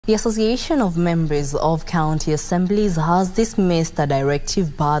The Association of Members of County Assemblies has dismissed a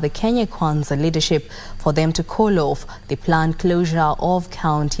directive by the Kenya Kwanza leadership for them to call off the planned closure of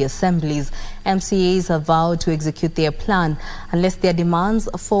county assemblies. MCAs have vowed to execute their plan unless their demands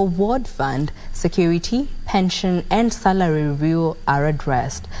for ward fund, security, pension and salary review are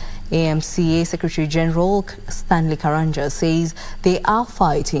addressed. AMCA Secretary General Stanley Karanja says they are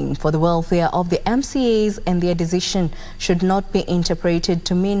fighting for the welfare of the MCAs and their decision should not be interpreted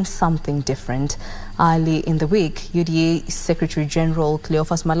to mean something different. Early in the week, UDA Secretary General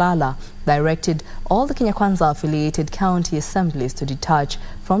Cleophas Malala directed all the Kenya Kwanza affiliated county assemblies to detach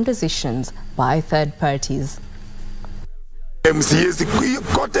from decisions by third parties. MCAs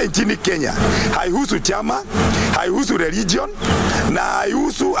kote nchini Kenya haihusu chama, haihusu religion na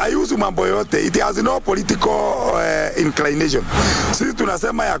haihusu mambo yote. It has no political inclination. Sisi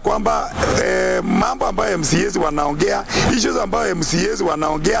tunasema ya kwamba mambo ambayo MCAs wanaongea, issues ambayo MCAs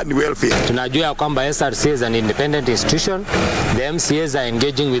wanaongea ni welfare. Tunajua ya kwamba SRC is an independent institution. The MCAs are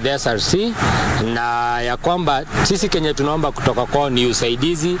engaging with SRC na ya kwamba sisi Kenya tunaomba kutoka kwao ni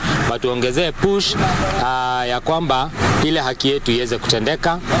usaidizi, watuongezee push ya kwamba ile haki yetu iweze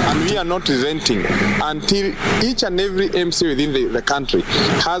kutendeka. And we are not relenting until each and every MC within the country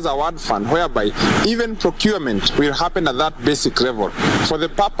has a ward fund whereby even procurement will happen at that basic level for the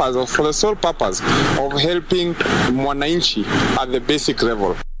purpose or for the sole purpose of helping mwananchi at the basic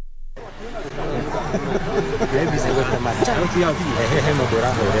level.